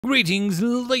Greetings,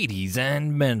 ladies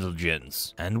and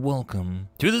gents, and welcome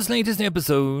to this latest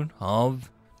episode of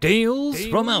Tales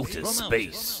from Outer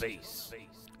Space,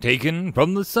 taken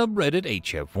from the subreddit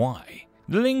HFY.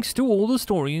 The links to all the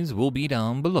stories will be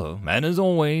down below, and as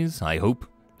always, I hope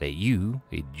that you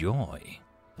enjoy.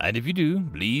 And if you do,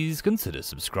 please consider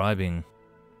subscribing.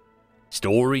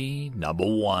 Story number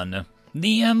 1.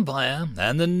 The Empire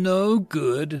and the No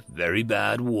Good, Very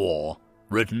Bad War,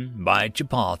 written by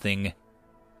Chipathing.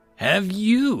 Have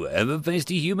you ever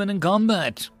faced a human in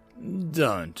combat?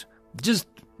 Don't. Just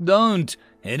don't.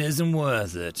 It isn't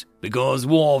worth it, because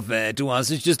warfare to us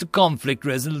is just a conflict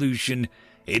resolution.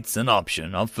 It's an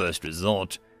option of first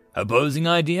resort. Opposing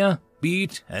idea?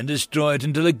 Beat and destroy it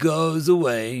until it goes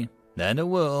away. And it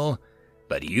will.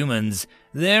 But humans,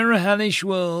 their hellish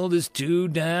world is too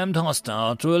damned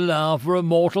hostile to allow for a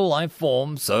mortal life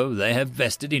form, so they have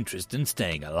vested interest in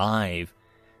staying alive.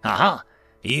 Aha!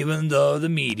 Even though the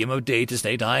medium of data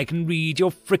state, I can read your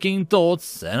fricking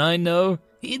thoughts, and I know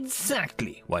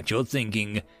exactly what you're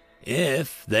thinking.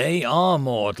 If they are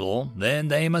mortal, then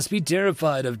they must be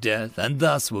terrified of death, and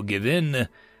thus will give in.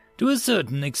 To a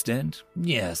certain extent,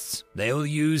 yes, they will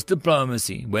use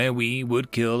diplomacy where we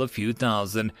would kill a few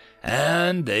thousand,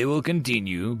 and they will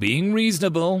continue being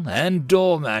reasonable and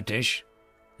doormatish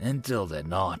until they're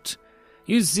not.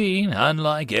 You see,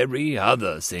 unlike every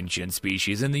other sentient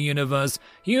species in the universe,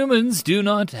 humans do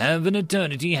not have an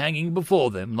eternity hanging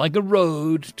before them like a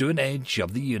road to an edge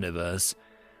of the universe.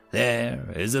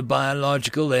 There is a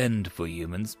biological end for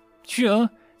humans. Sure,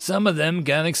 some of them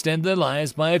can extend their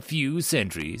lives by a few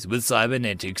centuries with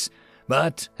cybernetics,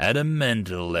 but at a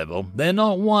mental level, they're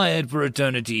not wired for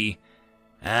eternity.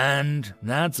 And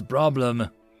that's a problem.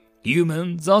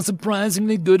 Humans are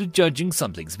surprisingly good at judging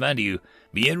something's value,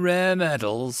 be it rare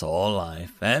metals or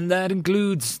life, and that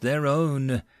includes their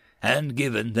own. And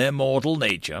given their mortal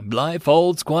nature, life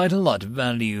holds quite a lot of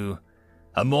value.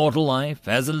 A mortal life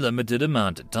has a limited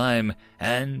amount of time,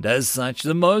 and as such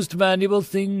the most valuable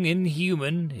thing in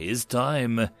human is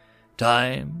time.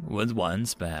 Time with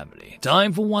one's family,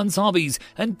 time for one's hobbies,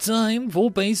 and time for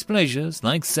base pleasures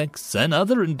like sex and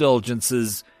other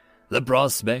indulgences. The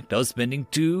prospect of spending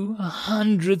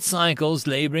 200 cycles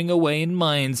laboring away in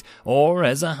mines or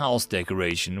as a house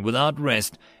decoration without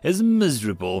rest is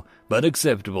miserable but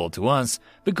acceptable to us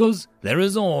because there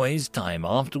is always time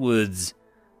afterwards.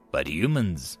 But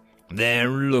humans, they're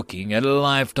looking at a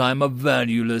lifetime of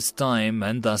valueless time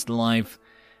and thus life.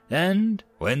 And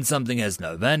when something has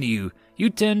no value, you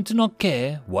tend to not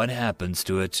care what happens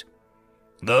to it.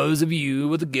 Those of you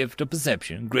with a gift of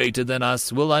perception greater than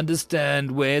us will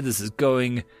understand where this is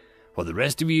going. For the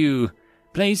rest of you,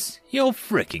 place your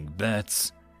fricking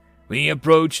bets. We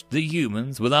approached the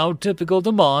humans with our typical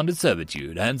demand of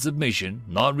servitude and submission,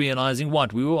 not realizing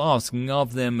what we were asking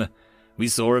of them. We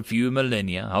saw a few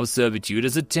millennia of servitude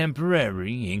as a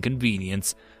temporary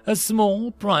inconvenience, a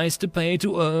small price to pay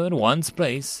to earn one's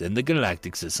place in the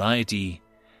galactic society.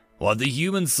 What the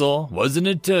humans saw was an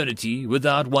eternity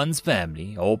without one's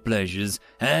family or pleasures,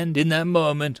 and in that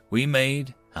moment we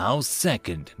made our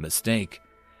second mistake.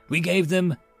 We gave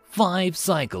them 5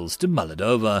 cycles to mull it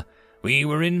over. We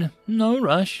were in no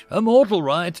rush, a mortal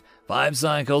right. 5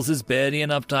 cycles is barely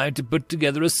enough time to put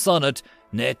together a sonnet,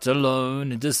 let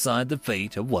alone decide the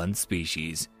fate of one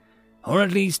species. Or at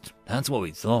least, that's what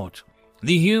we thought.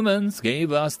 The humans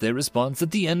gave us their response at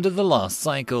the end of the last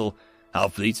cycle. Our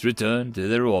fleets returned to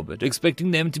their orbit,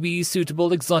 expecting them to be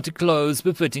suitable exotic clothes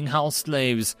befitting house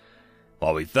slaves.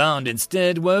 What we found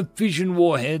instead were fission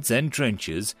warheads and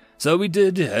trenches, so we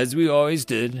did as we always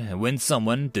did when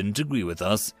someone didn't agree with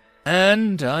us.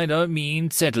 And I don't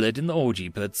mean settle it in the orgy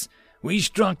pits. We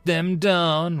struck them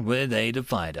down where they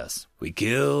defied us. We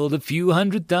killed a few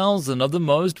 100,000 of the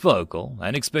most vocal,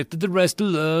 and expected the rest to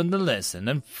learn the lesson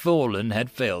and fallen had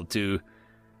failed to.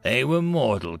 They were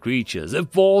mortal creatures. If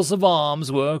force of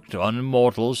arms worked on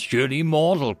mortals, surely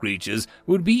mortal creatures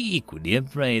would be equally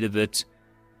afraid of it.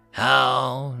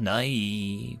 How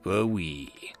naive were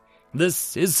we?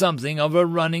 This is something of a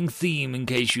running theme in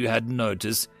case you hadn't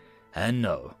noticed. And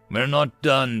no, we're not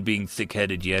done being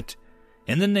thick-headed yet.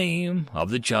 In the name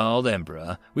of the Child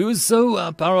Emperor, we will sew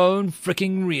up our own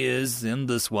fricking rears in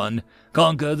this one,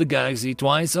 conquer the galaxy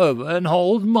twice over, and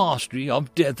hold mastery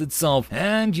of death itself,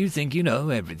 and you think you know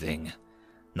everything.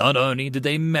 Not only did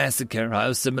they massacre our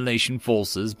assimilation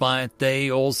forces, but they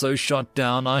also shot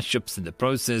down our ships in the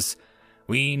process.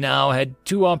 We now had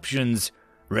 2 options.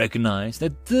 Recognize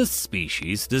that this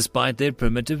species, despite their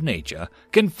primitive nature,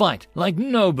 can fight like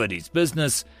nobody's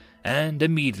business, and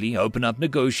immediately open up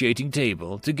negotiating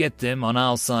table to get them on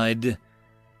our side.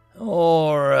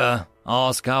 Or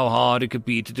Ask how hard it could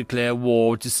be to declare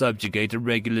war to subjugate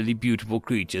irregularly beautiful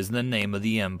creatures in the name of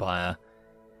the Empire.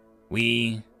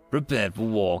 We prepared for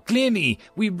war. Clearly,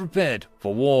 we prepared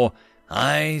for war.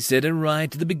 I said it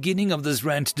right at the beginning of this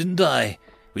rant, didn't I?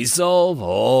 We solve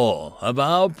all of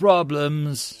our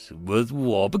problems with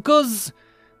war, because,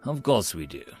 of course we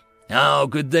do. How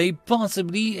could they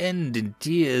possibly end in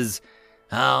tears?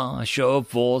 How a show of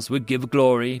force would give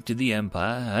glory to the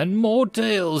Empire, and more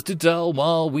tales to tell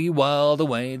while we whiled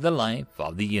away the life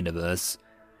of the universe.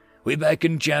 We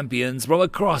beckoned champions from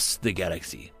across the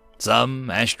galaxy. Some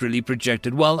astrally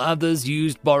projected, while others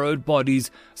used borrowed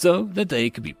bodies so that they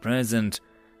could be present.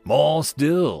 More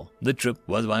still, the trip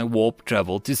was by warp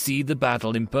travel to see the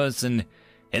battle in person.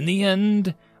 In the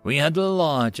end, we had the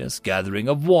largest gathering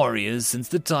of warriors since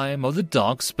the time of the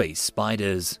dark space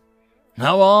spiders.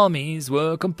 Our armies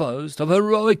were composed of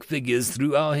heroic figures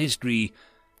through our history,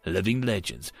 living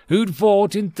legends who'd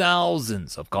fought in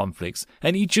thousands of conflicts,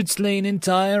 and each had slain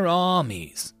entire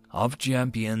armies of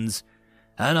champions.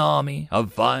 An army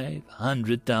of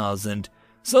 500,000.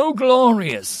 So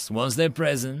glorious was their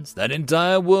presence that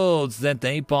entire worlds that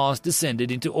they passed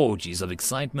descended into orgies of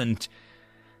excitement.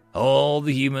 All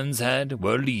the humans had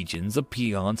were legions of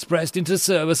peons pressed into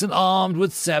service and armed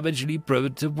with savagely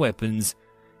primitive weapons.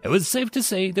 It was safe to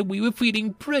say that we were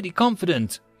feeling pretty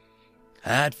confident.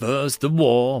 At first the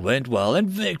war went well and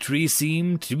victory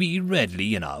seemed to be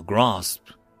readily in our grasp.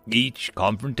 Each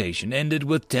confrontation ended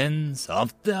with tens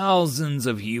of thousands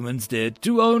of humans dead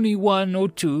to only one or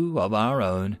two of our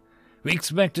own. We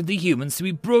expected the humans to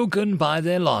be broken by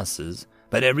their losses,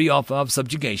 but every offer of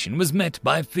subjugation was met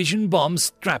by fission bombs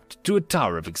strapped to a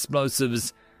tower of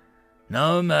explosives.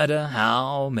 No matter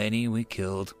how many we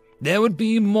killed, there would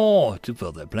be more to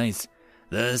fill their place.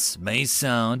 This may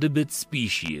sound a bit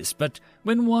specious, but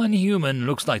when one human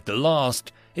looks like the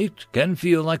last, it can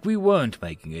feel like we weren't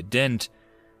making a dent.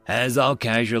 As our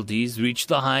casualties reached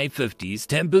the high 50s,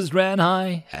 tempers ran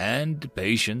high and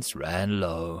patience ran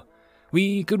low.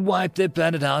 We could wipe their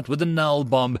planet out with a null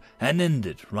bomb and end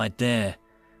it right there.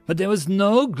 But there was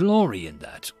no glory in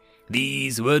that.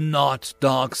 These were not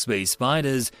dark space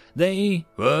spiders. They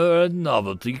were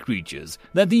novelty creatures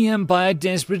that the Empire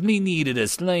desperately needed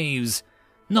as slaves.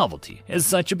 Novelty is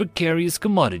such a precarious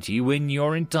commodity when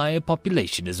your entire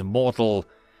population is immortal.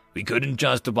 We couldn't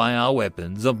justify our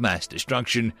weapons of mass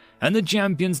destruction, and the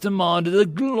champions demanded a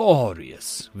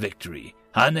glorious victory,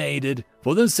 unaided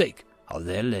for the sake of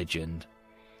their legend.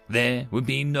 There would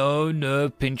be no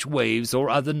nerve pinch waves or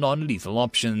other non-lethal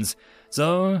options,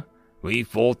 so we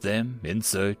fought them in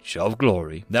search of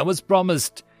glory that was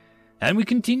promised, and we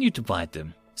continued to fight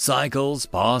them. Cycles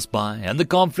passed by, and the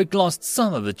conflict lost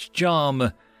some of its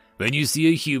charm. When you see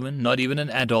a human, not even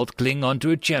an adult, cling onto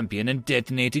a champion and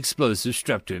detonate explosives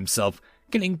strapped to himself,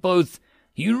 killing both,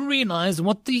 you realize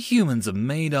what the humans are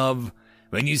made of.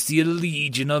 When you see a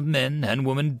legion of men and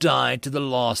women die to the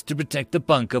last to protect the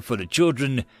bunker for the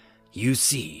children, you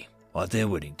see what they're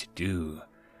willing to do.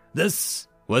 This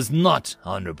was not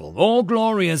honorable or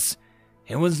glorious.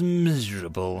 It was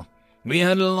miserable. We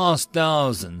had lost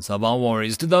thousands of our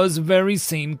warriors to those very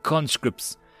same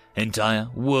conscripts. Entire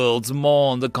worlds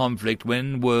mourned the conflict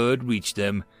when word reached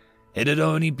them. It had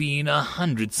only been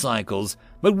 100 cycles,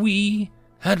 but we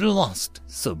had lost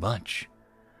so much.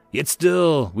 Yet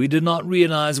still, we did not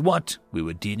realize what we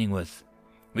were dealing with.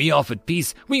 We offered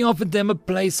peace. We offered them a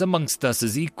place amongst us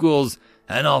as equals,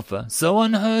 an offer so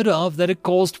unheard of that it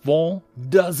caused 4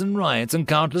 dozen riots and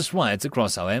countless riots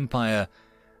across our empire.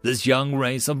 This young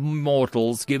race of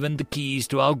mortals given the keys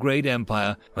to our great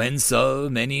empire, when so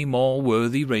many more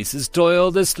worthy races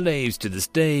toil as slaves to this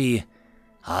day.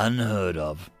 Unheard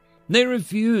of. They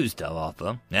refused our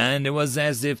offer, and it was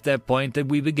as if that point that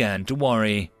we began to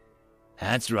worry.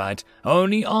 That's right,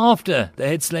 only after they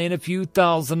had slain a few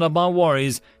thousand of our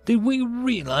warriors did we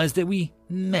realize that we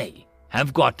may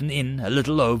have gotten in a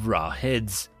little over our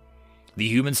heads. The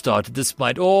humans started to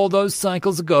fight all those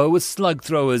cycles ago with slug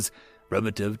throwers,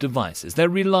 primitive devices that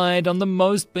relied on the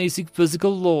most basic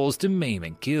physical laws to maim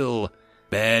and kill.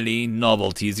 Barely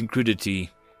novelties and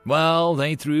crudity. While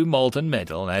they threw molten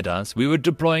metal at us, we were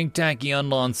deploying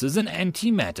tachyon lancers and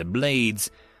antimatter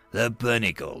blades, the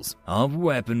pinnacles of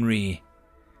weaponry.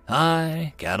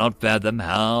 I cannot fathom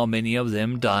how many of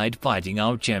them died fighting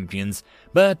our champions,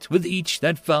 but with each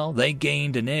that fell they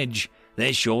gained an edge.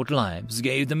 Their short lives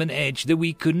gave them an edge that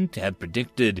we couldn't have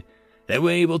predicted. They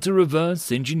were able to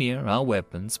reverse engineer our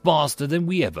weapons faster than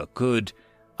we ever could.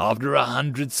 After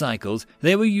 100 cycles,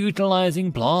 they were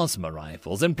utilizing plasma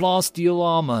rifles and plasteel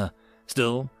armor.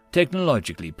 Still,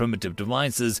 technologically primitive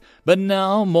devices, but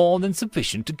now more than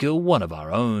sufficient to kill one of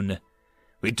our own.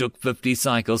 We took 50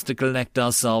 cycles to collect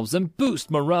ourselves and boost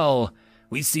morale.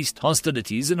 We ceased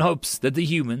hostilities in hopes that the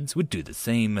humans would do the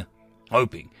same,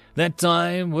 hoping that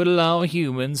time would allow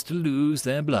humans to lose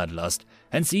their bloodlust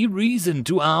and see reason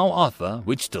to our offer,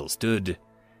 which still stood.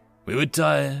 We were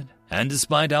tired, and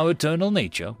despite our eternal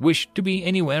nature, wished to be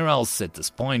anywhere else at this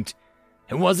point.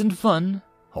 It wasn't fun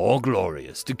or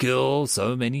glorious to kill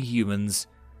so many humans.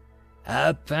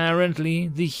 Apparently,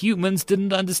 the humans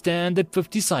didn't understand that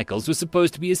 50 cycles was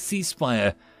supposed to be a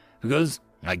ceasefire, because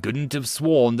I couldn't have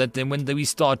sworn that when we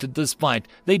started this fight,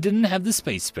 they didn't have the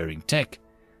spacefaring tech.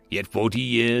 Yet 40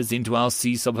 years into our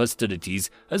cease of hostilities,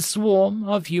 a swarm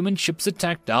of human ships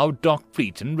attacked our dock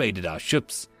fleet and raided our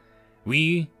ships.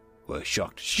 We were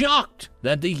shocked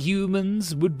that the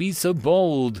humans would be so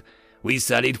bold. We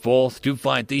sallied forth to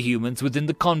fight the humans within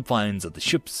the confines of the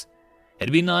ships.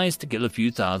 It'd be nice to kill a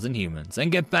few thousand humans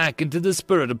and get back into the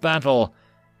spirit of battle.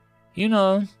 You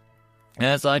know,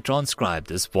 as I transcribe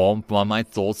this form from my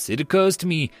thoughts, it occurs to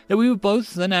me that we were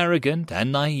both an arrogant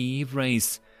and naive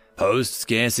race.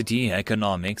 Post-scarcity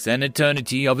economics and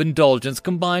eternity of indulgence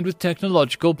combined with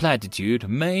technological platitude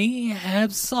may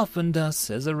have softened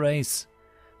us as a race.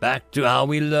 Back to how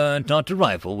we learned not to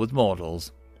rifle with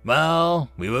mortals. While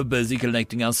we were busy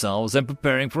collecting ourselves and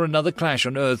preparing for another clash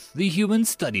on Earth, the humans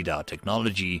studied our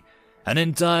technology. An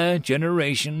entire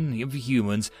generation of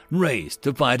humans raced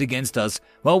to fight against us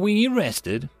while we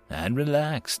rested and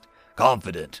relaxed,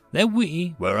 confident that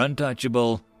we were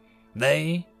untouchable.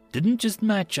 They didn't just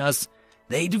match us,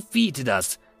 they defeated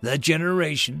us. The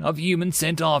generation of humans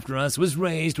sent after us was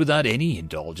raised without any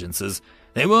indulgences.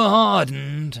 They were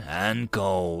hardened and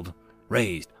cold,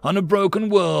 raised on a broken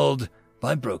world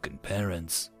by broken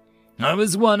parents. I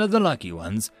was one of the lucky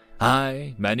ones.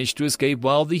 I managed to escape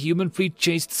while the human fleet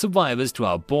chased survivors to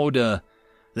our border.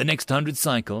 The next 100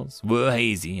 cycles were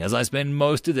hazy, as I spent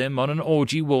most of them on an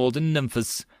orgy world in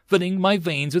Memphis, filling my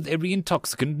veins with every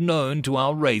intoxicant known to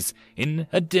our race in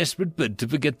a desperate bid to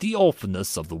forget the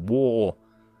awfulness of the war.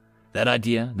 That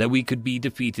idea that we could be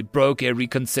defeated broke every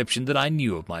conception that I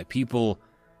knew of my people.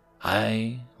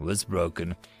 I was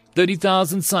broken.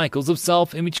 30,000 cycles of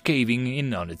self-image caving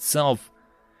in on itself.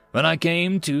 When I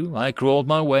came to, I crawled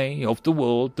my way off the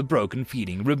world. The broken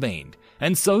feeling remained,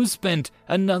 and so spent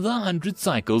another 100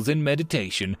 cycles in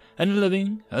meditation and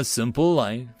living a simple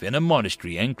life in a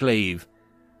monastery enclave.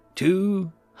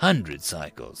 200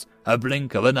 cycles, a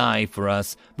blink of an eye for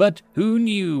us, but who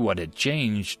knew what had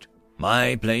changed?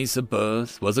 My place of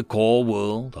birth was a core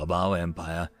world of our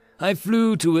empire. I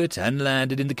flew to it and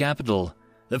landed in the capital.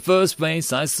 The first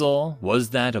face I saw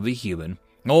was that of a human.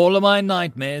 All of my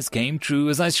nightmares came true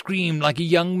as I screamed like a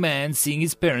young man seeing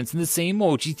his parents in the same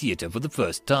orgy theater for the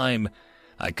first time.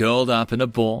 I curled up in a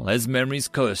ball as memories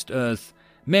cursed Earth.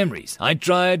 Memories I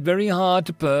tried very hard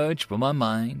to purge from my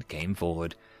mind came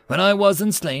forward. When I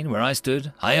wasn't slain where I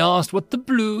stood, I asked what the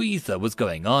blue ether was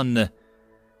going on.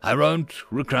 I won't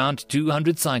recount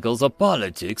 200 cycles of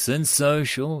politics and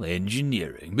social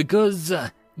engineering because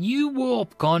you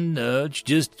warp-con nerds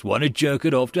just want to jerk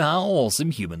it off to how awesome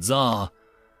humans are.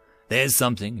 There's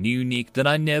something unique that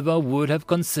I never would have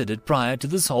considered prior to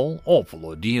this whole awful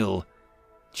ordeal.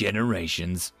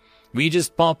 Generations. We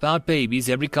just pop out babies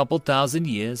every couple thousand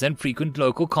years, and frequent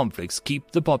local conflicts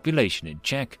keep the population in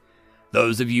check.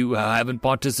 Those of you who haven't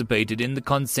participated in the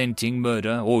consenting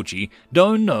murder orgy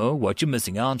don't know what you're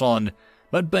missing out on,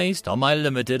 but based on my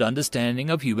limited understanding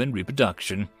of human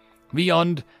reproduction,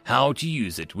 beyond how to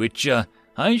use it, which I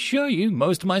assure you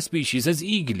most of my species has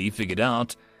eagerly figured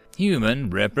out, human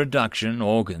reproduction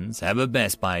organs have a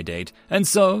best-by date, and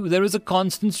so there is a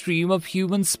constant stream of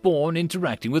human spawn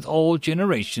interacting with old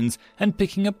generations and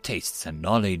picking up tastes and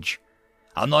knowledge.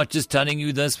 I'm not just telling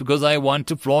you this because I want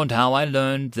to flaunt how I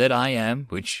learned that I am,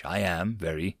 which I am,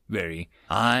 very.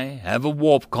 I have a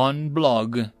WarpCon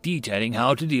blog detailing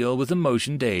how to deal with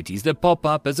emotion deities that pop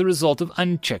up as a result of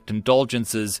unchecked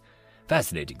indulgences.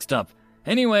 Fascinating stuff.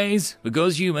 Anyways,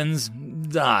 because humans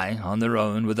die on their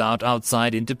own without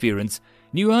outside interference,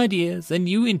 new ideas and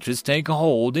new interests take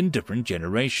hold in different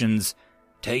generations.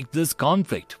 Take this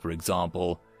conflict, for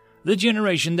example. The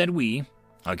generation that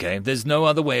there's no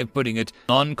other way of putting it,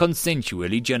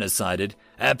 non-consensually genocided,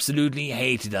 absolutely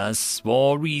hated us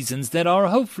for reasons that are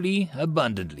hopefully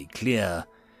abundantly clear.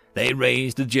 They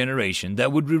raised a generation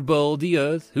that would rebuild the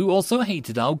earth, who also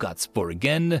hated our guts for,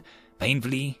 again,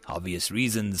 painfully obvious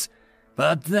reasons.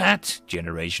 But that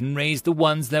generation raised the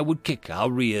ones that would kick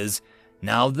our rears.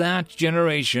 Now that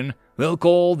generation, we'll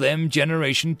call them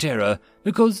Generation Terror,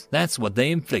 because that's what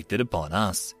they inflicted upon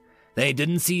us. They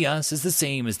didn't see us as the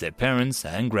same as their parents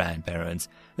and grandparents.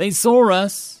 They saw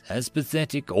us as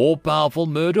pathetic, all-powerful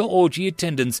murder orgy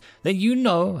attendants that you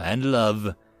know and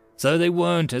love, so they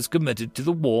weren't as committed to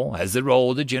the war as their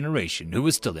older generation who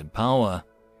was still in power.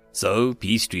 So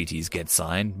peace treaties get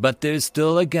signed, but there's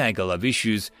still a gaggle of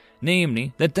issues,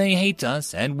 namely that they hate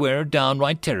us and we're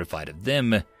downright terrified of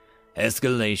them.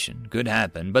 Escalation could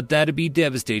happen, but that'd be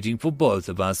devastating for both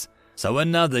of us. So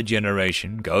another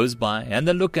generation goes by and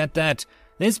they look at that.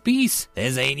 There's peace,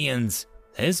 there's aliens,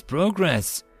 there's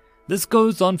progress. This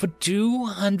goes on for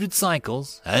 200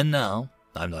 cycles, and now,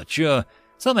 I'm not sure,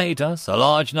 some hate us, a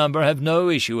large number have no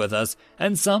issue with us,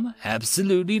 and some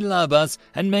absolutely love us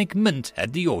and make mint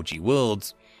at the orgy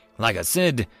worlds. Like I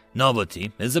said,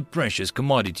 novelty is a precious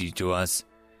commodity to us.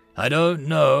 I don't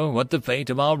know what the fate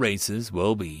of our races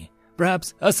will be.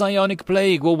 Perhaps a psionic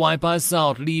plague will wipe us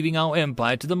out, leaving our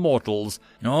empire to the mortals.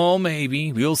 Or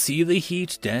maybe we'll see the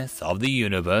heat death of the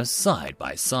universe side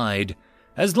by side.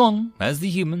 As long as the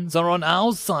humans are on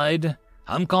our side,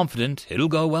 I'm confident it'll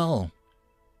go well.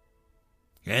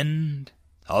 End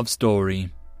of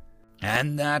story.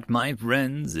 And that, my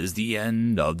friends, is the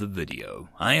end of the video.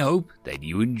 I hope that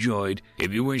you enjoyed.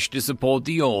 If you wish to support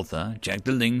the author, check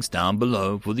the links down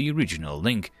below for the original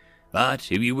link.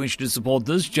 But if you wish to support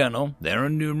this channel, there are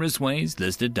numerous ways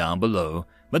listed down below,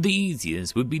 but the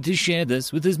easiest would be to share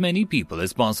this with as many people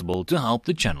as possible to help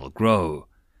the channel grow.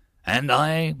 And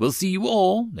I will see you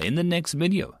all in the next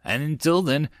video, and until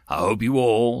then, I hope you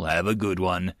all have a good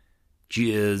one.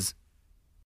 Cheers.